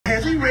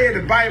you read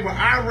the Bible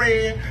I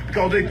read,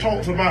 because they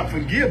talks about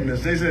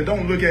forgiveness. They said,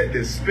 don't look at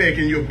the speck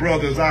in your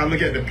brother's eye,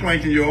 look at the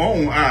plank in your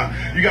own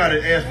eye. You got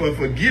to ask for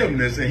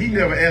forgiveness. And he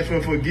never asked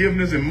for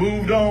forgiveness and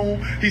moved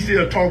on. He's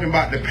still talking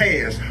about the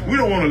past. We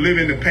don't want to live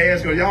in the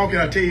past, because y'all, can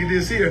I tell you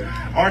this here?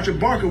 Archie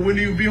Bunker wouldn't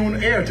even be on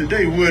the air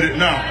today, would it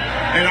now?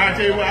 And I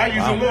tell you what, I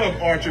used to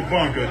love Archie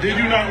Bunker. Did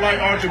you not like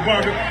Archie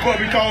Bunker? But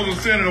because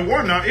of Senator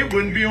Warnock, it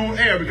wouldn't be on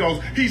air,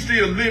 because he's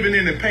still living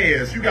in the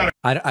past. You got to.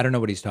 I don't know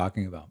what he's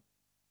talking about.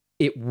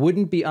 It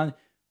wouldn't be on.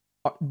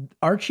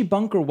 Archie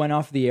Bunker went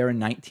off the air in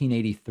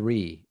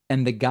 1983,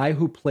 and the guy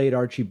who played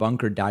Archie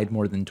Bunker died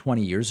more than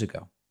 20 years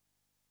ago.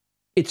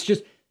 It's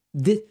just,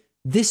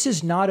 this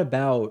is not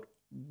about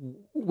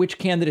which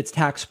candidate's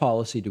tax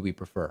policy do we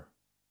prefer,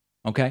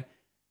 okay?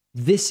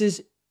 This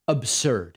is absurd.